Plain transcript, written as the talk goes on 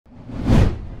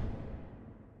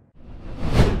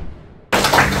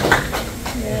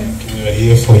and we are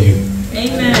here for you.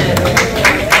 Amen.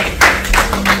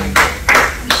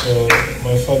 So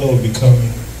my father will be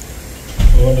coming.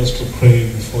 I want us to pray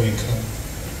before he comes.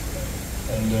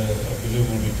 And I believe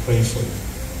we'll be praying for you.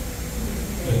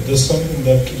 There's something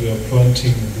that we are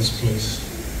planting in this place,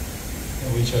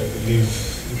 which I believe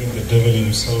even the devil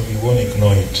himself, he won't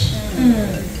ignore it.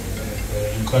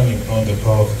 You can't ignore the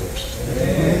power of God.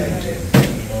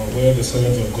 You know, where the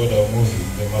servants of God are moving,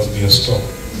 there must be a storm.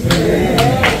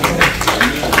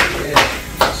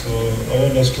 So I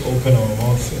want us to open our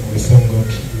mouth and we thank God,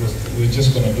 because we're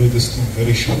just going to do this thing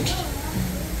very short.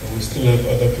 And we still have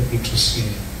other people to see.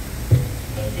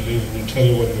 And I believe we'll tell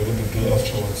you what we're going to do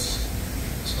afterwards.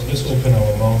 So let's open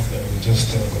our mouth and we just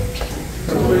thank God.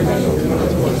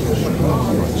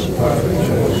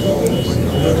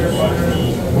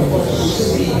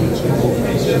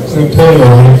 Prepare your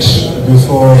heart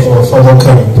before our Father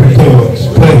comes. Prepare your heart.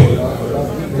 Pray.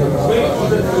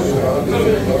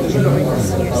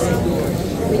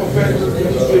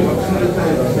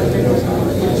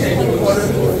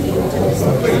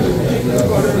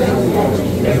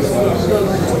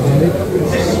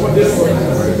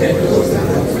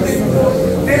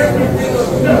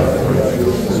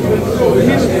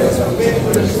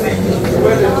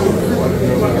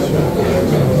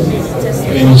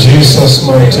 In Jesus'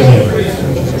 mighty name.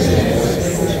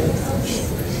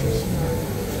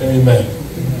 Amen.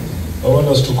 I want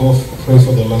us to go pray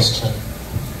for the last time.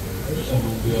 And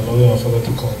we'll be allowing our Father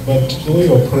to come. But the way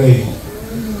you're praying,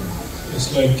 it's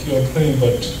like you're praying,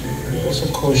 but you're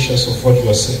also cautious of what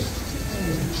you're saying.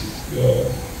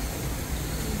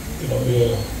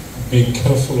 You're being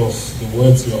careful of the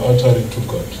words you're uttering to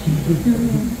God.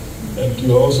 And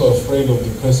you're also afraid of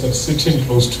the person sitting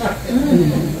close to you,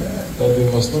 that they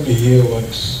must not hear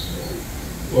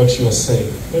what you are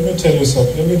saying. Let me tell you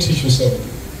something, let me teach you something.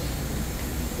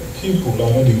 People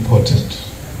are not important.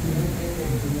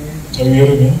 Are you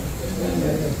hearing me?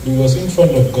 Because in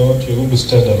front of God, you're going to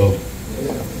stand alone.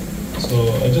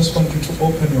 So I just want you to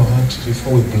open your heart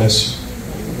before we bless you.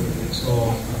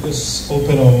 So let's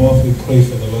open our mouth, we pray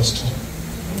for the last time.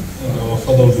 And our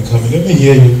Father will be coming. Let me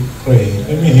hear you pray.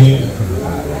 Let me hear you.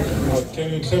 Can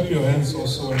you clap your hands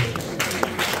also?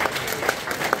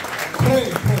 Pray,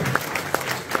 pray.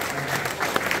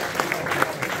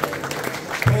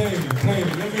 Pray, pray.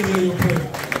 Let me hear you pray.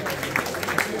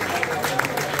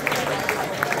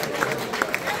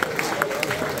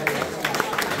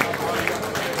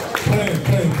 Pray,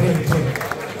 pray, pray, pray.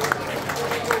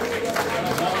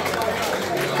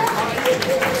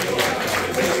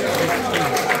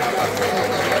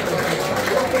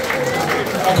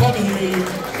 I can't hear you.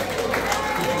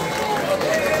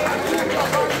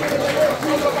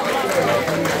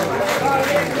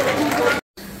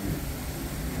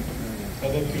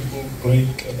 Other people break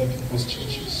other people's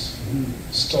churches.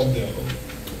 Start their own.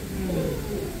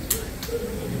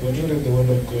 When you read the Word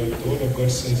of God, the Word of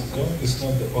God says God is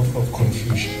not the author of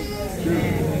confusion.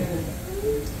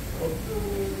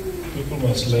 People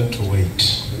must learn to wait.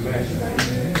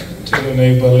 Tell your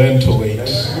neighbor, learn to wait.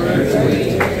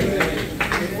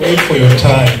 Wait for your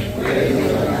time.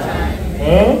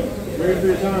 Huh?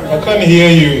 I can't hear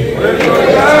you.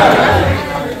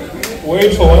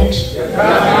 Wait for what?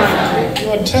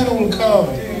 Your time will come.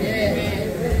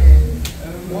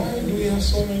 Why do we have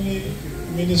so many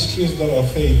ministries that are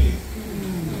failing?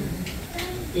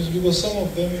 It's because some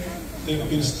of them, they've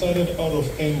been started out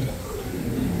of anger.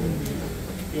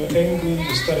 You're angry,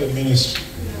 you start a ministry.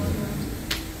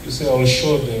 You say, I'll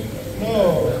show them.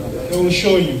 No, they will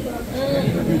show you.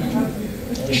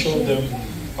 I'll show them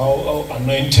how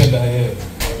anointed I am.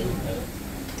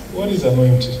 What is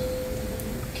anointed?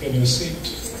 Can you see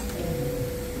it?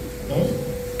 No?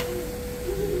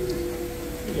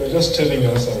 You're just telling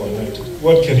us I'm anointed.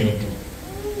 What can you do?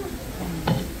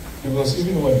 Because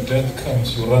even when death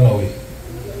comes, you run away.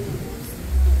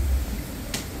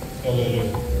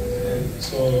 Hallelujah.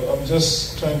 So I'm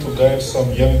just trying to guide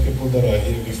some young people that are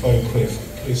here before I pray for.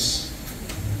 Please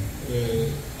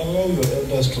allow your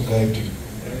elders to guide you.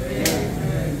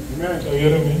 Amen. Are you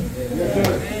hearing me?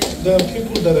 Yes. There are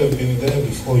people that have been there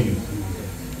before you.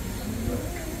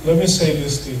 Let me say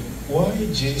this thing. Why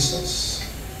Jesus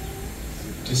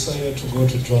decided to go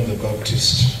to John the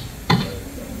Baptist?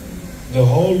 The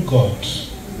whole God.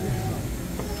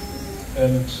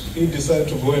 And he decided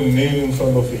to go and kneel in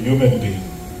front of a human being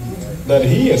that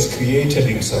he has created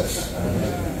himself.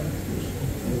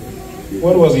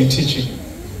 What was he teaching?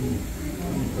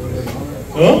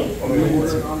 Huh?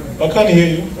 I can't hear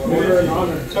you.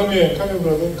 Come here,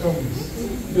 brother, come.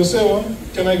 You say what?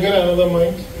 Can I get another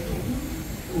mic?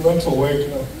 We want to work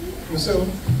now. You say what?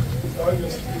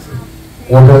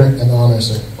 Order and honor,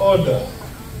 sir. Order.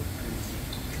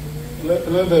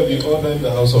 Let there be order in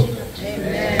the house of God.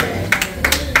 Amen.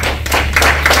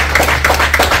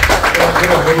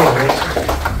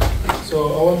 So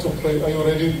I want to pray. Are you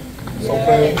ready for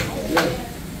prayer?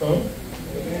 Huh?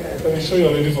 Are you sure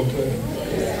you're ready for prayer?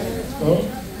 Huh?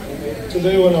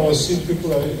 Today when I was seeing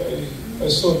people, I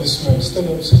saw this man. Stand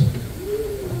up, sir.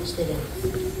 Stand up.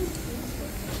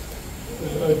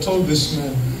 I told this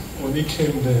man when he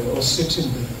came there, I was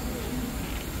sitting there.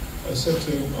 I said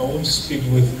to him, I want to speak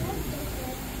with you.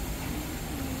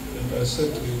 And I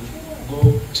said to him,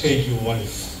 go take your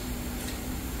wife.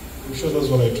 I'm sure that's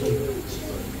what I told him.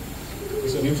 I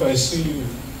said, if I see you,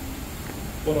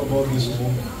 what about this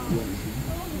woman?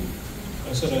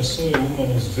 I said, I saw a woman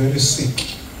who was very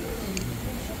sick.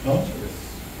 Huh?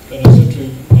 And I said to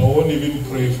him, I won't even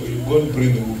pray for you. Go and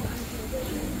bring the woman.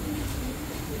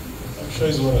 I'm sure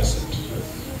it's what I said.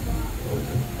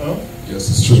 Huh? Yes,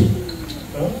 it's true.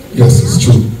 Huh? Yes, it's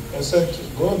true. I said,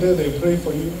 go there, they pray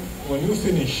for you. When you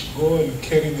finish, go and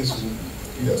carry this woman.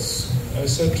 Yes. I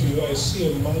said to you, I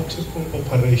see a multiple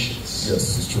operations.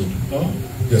 Yes, it's true. Huh?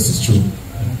 Yes, it's true.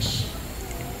 And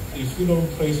if you don't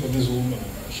pray for this woman,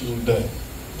 she will die.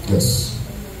 Yes.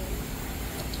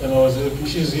 And I was happy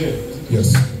she's here.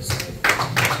 Yes.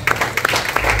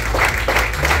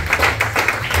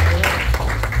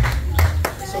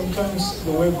 Sometimes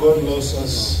the way God loves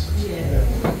us.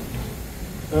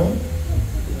 Huh?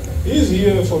 He's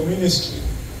here for ministry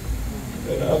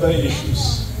and other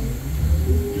issues.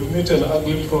 You meet an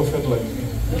ugly prophet like me.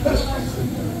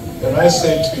 And I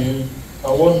say to you,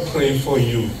 I won't pray for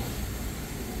you.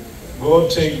 Go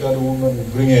take that woman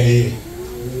and bring her here.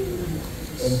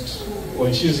 And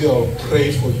when she's here, I'll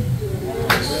pray for you.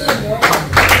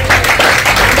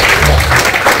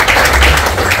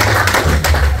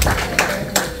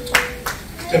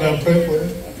 Can I pray for him?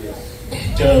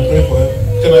 Can I pray for him?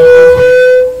 Can I pray for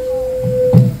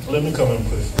him? Let me come and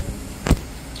pray for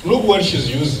him. Look what she's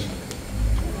using.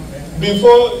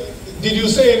 Before, did you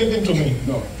say anything to me?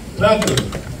 No. Nothing.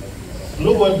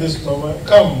 Look what this mama,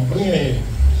 come, bring her here.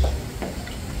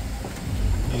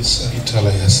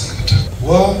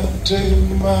 What a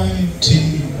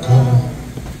mighty God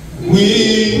we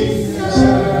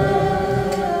serve.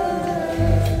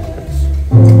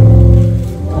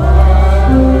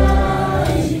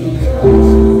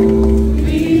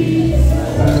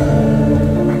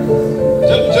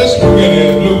 Just look at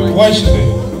it. Look, watch it.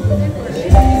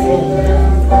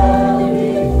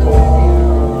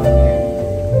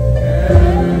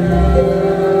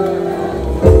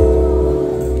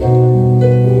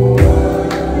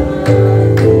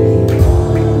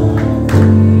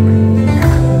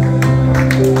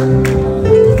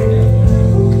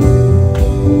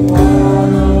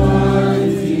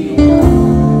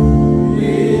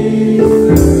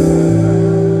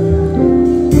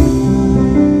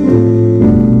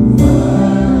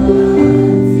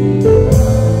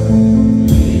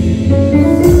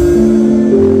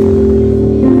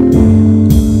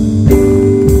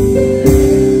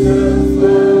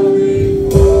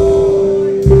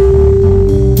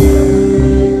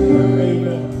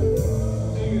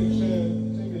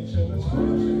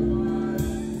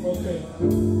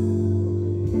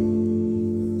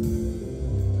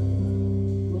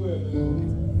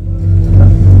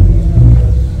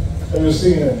 Have you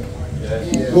seen her?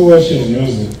 Yes. Look what she's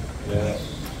using. Yes.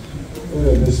 Look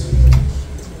at this.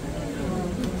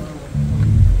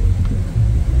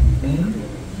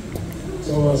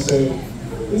 Someone said,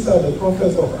 these are the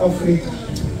prophets of Africa.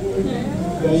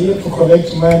 They are here to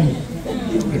collect money.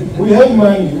 We have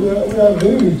money. We are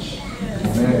very rich.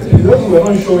 Because we are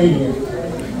not showing you.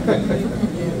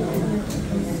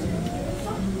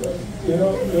 You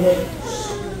know,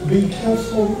 be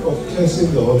careful of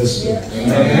cursing the Holy Spirit.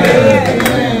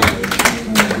 Amen.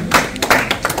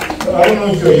 I don't know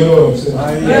if you hear what I'm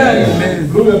saying.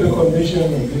 Yes. Look at the condition of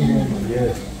this man.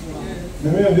 Yes. The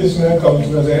minute this man comes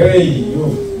to me and says, hey, you,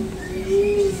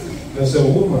 there's a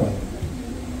woman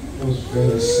who's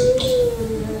very sick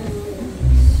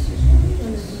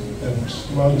and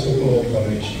multiple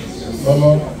operations.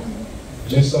 Mama,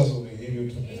 Jesus will heal you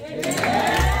today.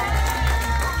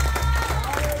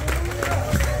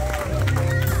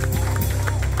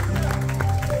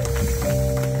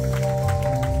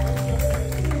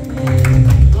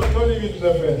 Don't leave it to the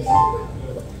best.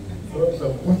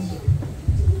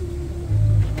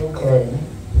 Don't cry.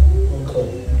 Don't cry.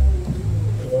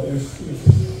 You know, if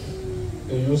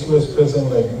a useless person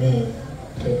like me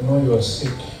can know you are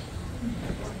sick,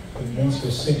 it means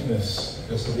your sickness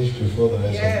has reached before the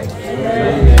eyes of God.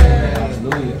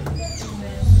 Hallelujah.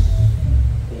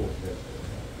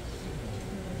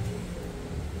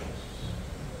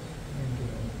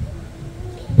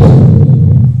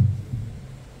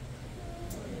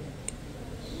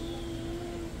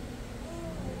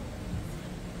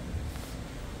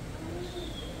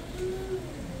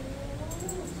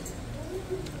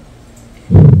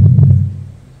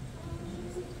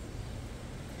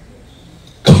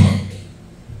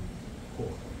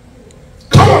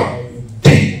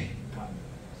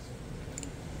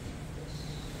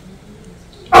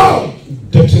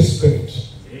 dirty spirit.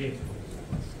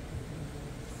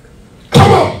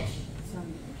 Come out!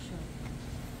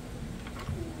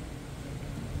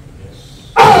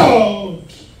 Out!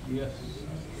 Yes.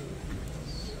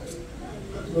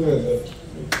 Look at that.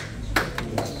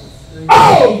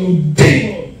 Out, you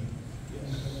demon!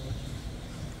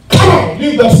 Come on,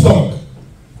 leave that stomach.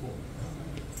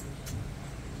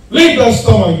 Leave that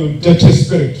stomach, you dirty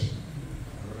spirit.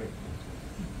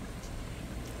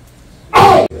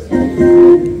 Out!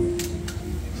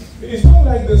 It's not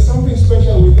like there's something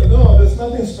special with us. No, there's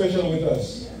nothing special with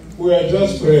us. We are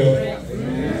just prayer.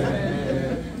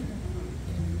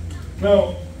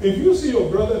 Now, if you see your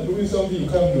brother doing something you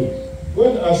can't do, go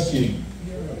and ask him,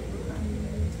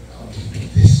 how do you do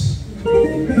this?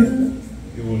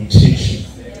 He will teach you.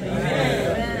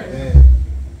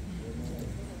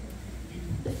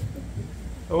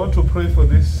 I want to pray for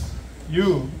this.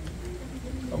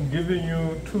 I'm giving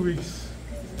you 2 weeks.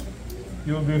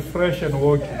 You'll be fresh and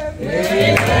walking.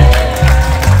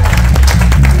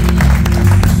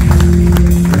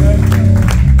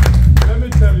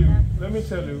 Let me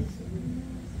tell you,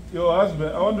 your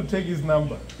husband, I want to take his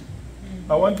number.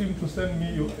 I want him to send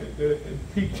me a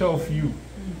picture of you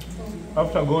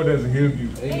after God has healed you.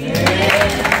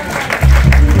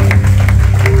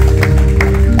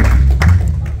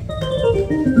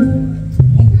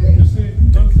 You see,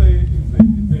 don't say it's a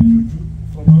juju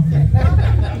from Africa.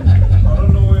 I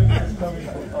don't know where it's coming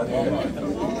from.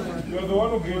 You're the one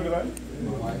who gave it, right?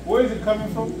 Where is it coming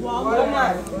from?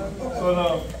 Walmart. So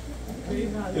now,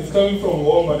 it's coming from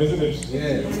Walmart, isn't it?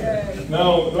 Yes.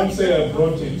 Now, don't say I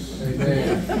brought it.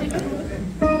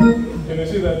 Can you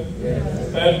see that?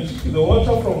 Yes. And the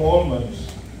water from Walmart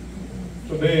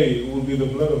today will be the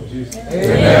blood of Jesus.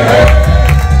 Amen.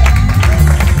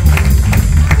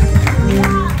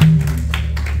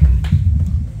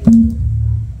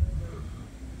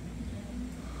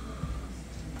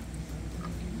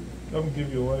 Don't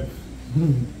give your wife.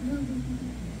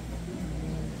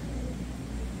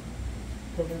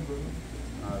 Come in, brother.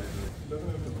 Doesn't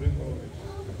have to bring all of it.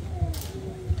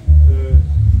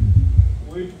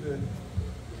 Wait, can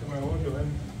I hold your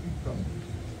hand? Come.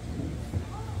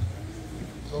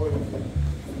 Sorry.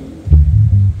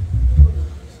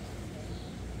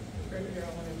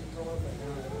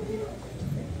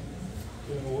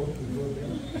 Can I walk with you?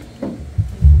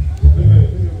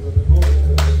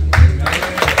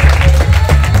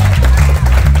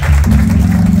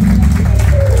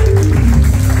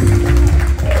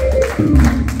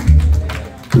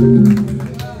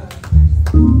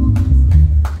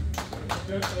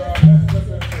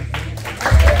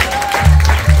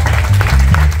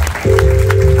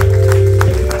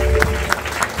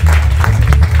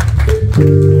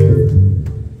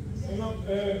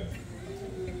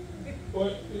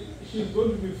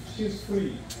 She's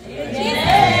free.